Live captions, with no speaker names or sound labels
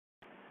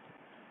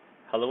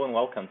Hello and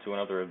welcome to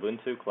another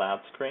Ubuntu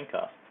Cloud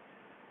screencast.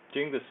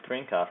 During this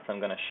screencast, I'm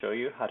going to show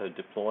you how to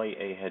deploy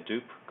a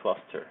Hadoop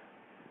cluster.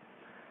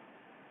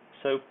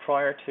 So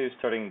prior to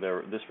starting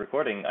this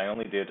recording, I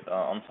only did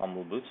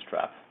Ensemble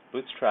Bootstrap.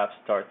 Bootstrap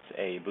starts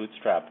a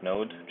Bootstrap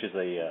node, which is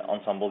a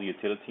Ensemble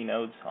utility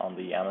node on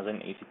the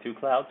Amazon EC2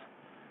 cloud.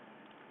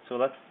 So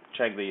let's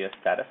check the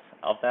status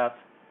of that.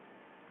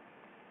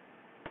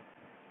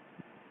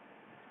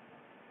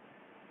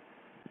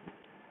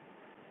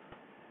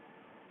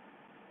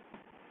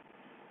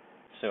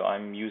 So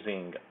I'm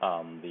using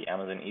the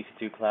Amazon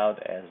EC2 cloud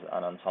as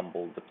an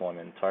Ensemble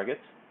deployment target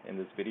in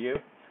this video.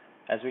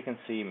 As we can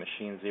see,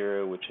 machine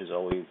 0, which is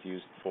always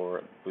used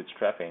for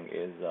bootstrapping,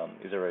 is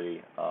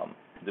already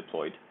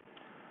deployed.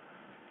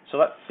 So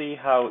let's see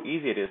how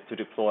easy it is to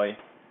deploy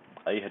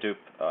a Hadoop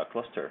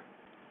cluster.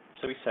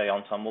 So we say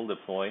Ensemble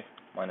deploy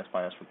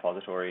 --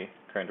 repository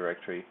current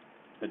directory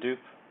Hadoop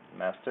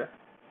master.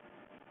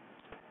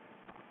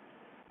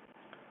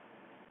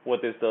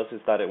 What this does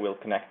is that it will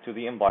connect to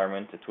the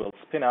environment. It will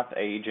spin up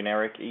a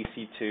generic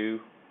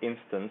EC2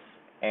 instance,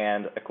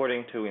 and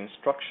according to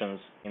instructions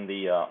in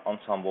the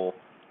Ensemble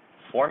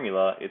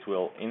formula, it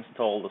will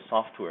install the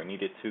software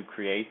needed to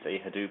create a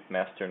Hadoop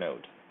master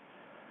node.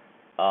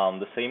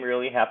 The same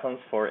really happens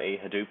for a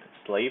Hadoop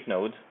slave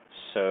node.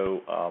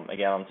 So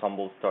again,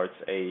 Ensemble starts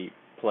a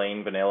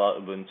plain vanilla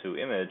Ubuntu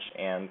image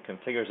and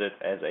configures it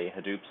as a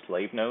Hadoop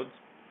slave node.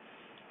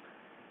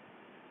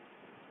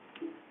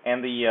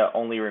 And the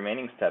only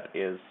remaining step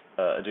is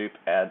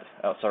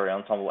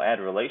Ensemble add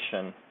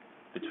relation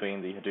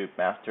between the Hadoop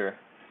master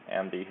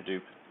and the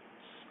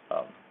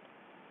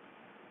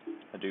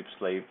Hadoop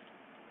slave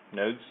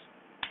nodes.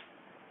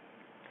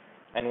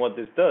 And what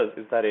this does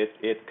is that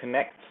it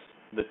connects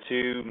the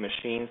two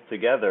machines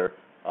together,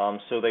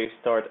 so they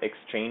start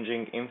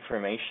exchanging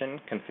information,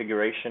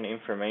 configuration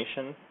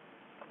information,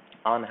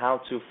 on how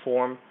to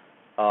form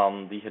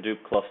the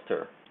Hadoop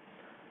cluster.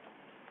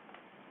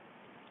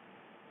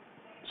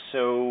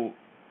 So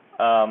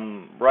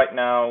right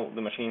now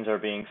the machines are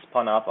being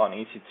spun up on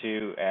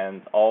EC2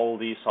 and all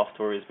the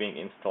software is being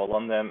installed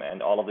on them,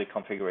 and all of the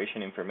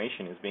configuration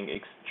information is being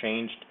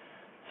exchanged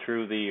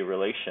through the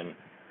relation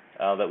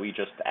that we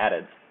just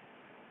added.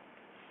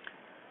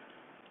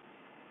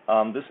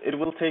 It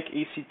will take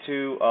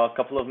EC2 a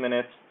couple of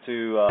minutes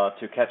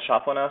to catch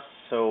up on us,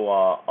 so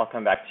I'll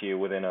come back to you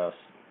within a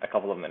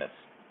couple of minutes.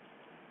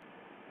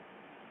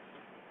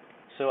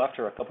 So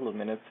after a couple of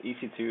minutes,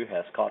 EC2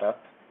 has caught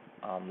up.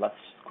 Let's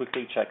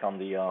quickly check on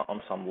the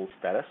Ensemble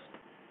status.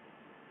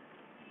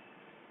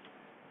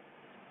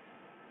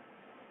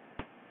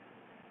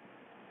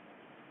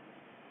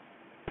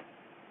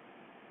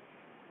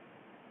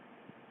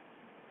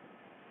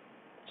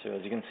 So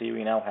as you can see,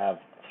 we now have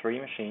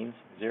 3 machines,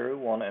 0,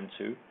 1, and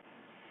 2.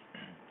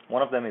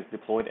 One of them is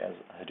deployed as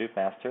Hadoop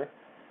master.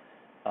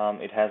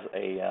 It has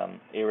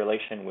a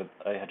relation with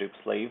a Hadoop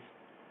slave.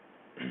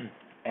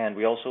 And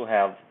we also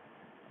have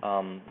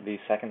the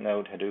second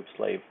node, Hadoop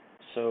slave.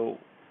 So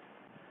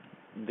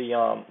the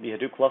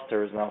Hadoop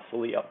cluster is now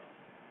fully up.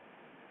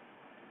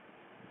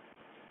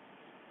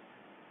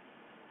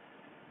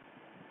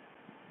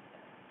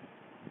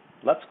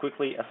 Let's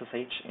quickly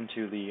SSH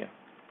into the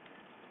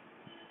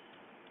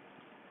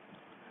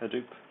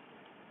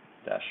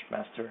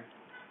Hadoop-master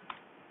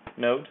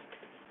node.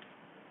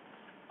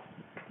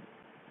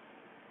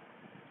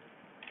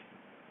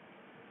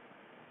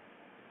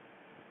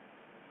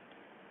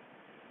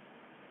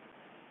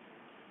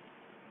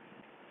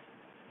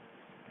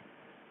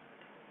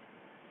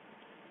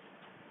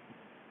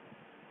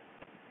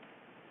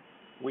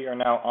 We are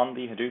now on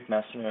the Hadoop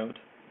master node.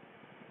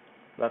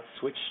 Let's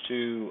switch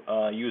to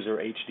user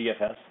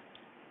HDFS.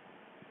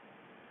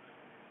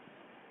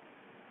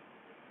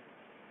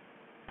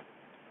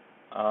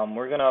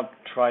 We're going to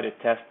try to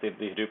test if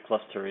the Hadoop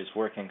cluster is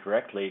working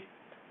correctly.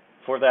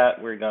 For that,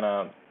 we're going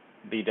to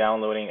be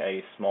downloading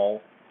a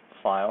small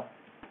file.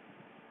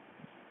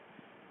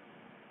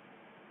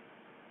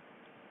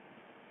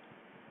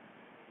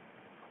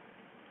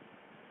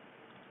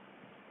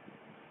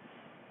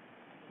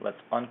 Let's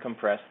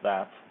uncompress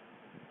that.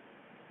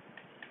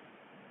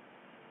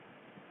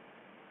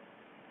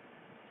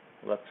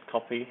 Let's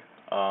copy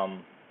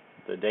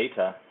the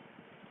data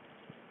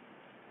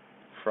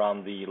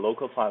from the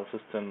local file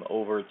system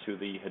over to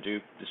the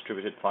Hadoop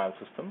distributed file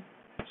system.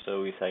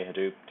 So we say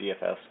Hadoop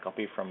DFS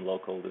copy from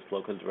this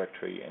local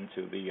directory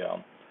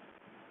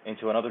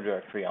into another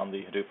directory on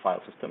the Hadoop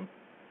file system.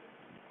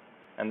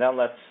 And then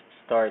let's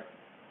start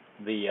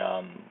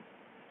the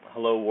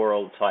hello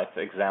world type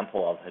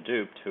example of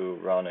Hadoop to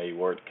run a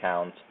word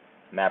count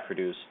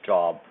MapReduce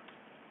job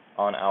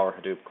on our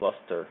Hadoop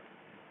cluster.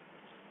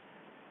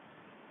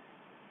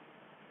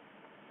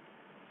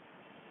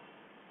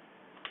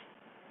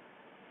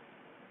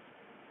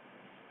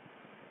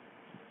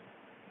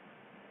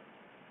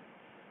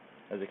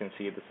 As you can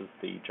see, this is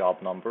the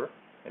job number.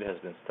 It has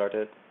been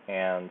started,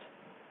 and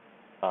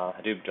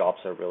Hadoop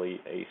jobs are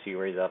really a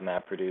series of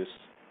MapReduce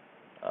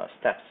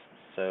steps.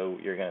 So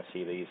you're going to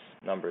see these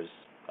numbers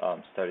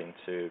starting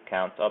to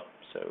count up.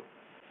 So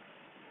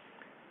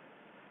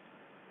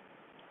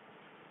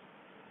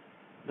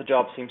The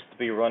job seems to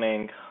be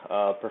running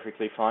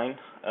perfectly fine.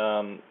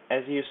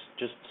 As you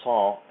just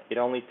saw, it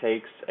only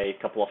takes a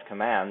couple of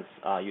commands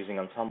using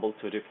Ensemble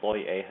to deploy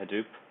a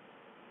Hadoop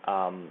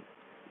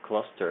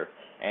cluster.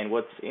 And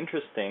what's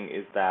interesting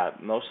is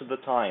that most of the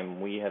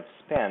time we have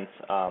spent,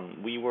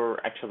 we were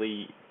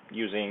actually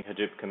using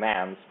Hadoop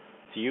commands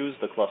to use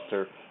the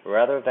cluster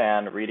rather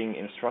than reading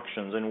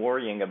instructions and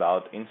worrying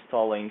about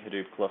installing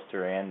Hadoop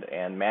cluster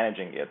and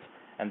managing it.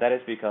 And that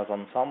is because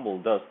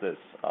Ensemble does this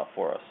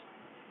for us.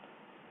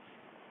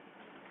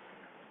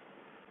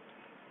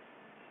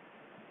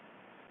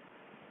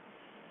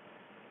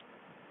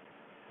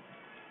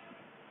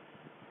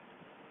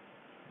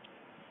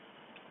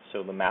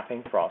 So the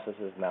mapping process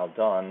is now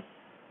done,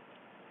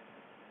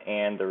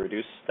 and the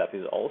reduce step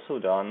is also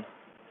done,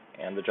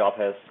 and the job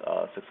has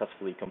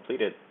successfully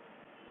completed.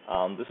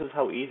 This is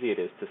how easy it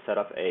is to set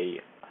up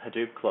a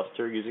Hadoop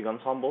cluster using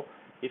Ensemble.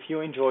 If you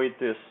enjoyed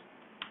this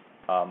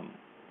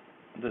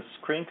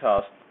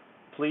screencast,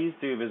 please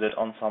do visit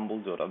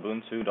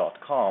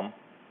ensemble.ubuntu.com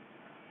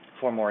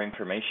for more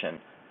information,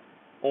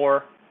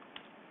 or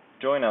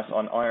join us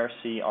on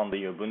IRC on the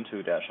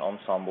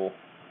Ubuntu-Ensemble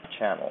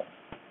channel.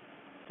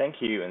 Thank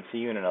you, and see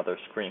you in another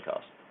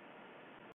screencast.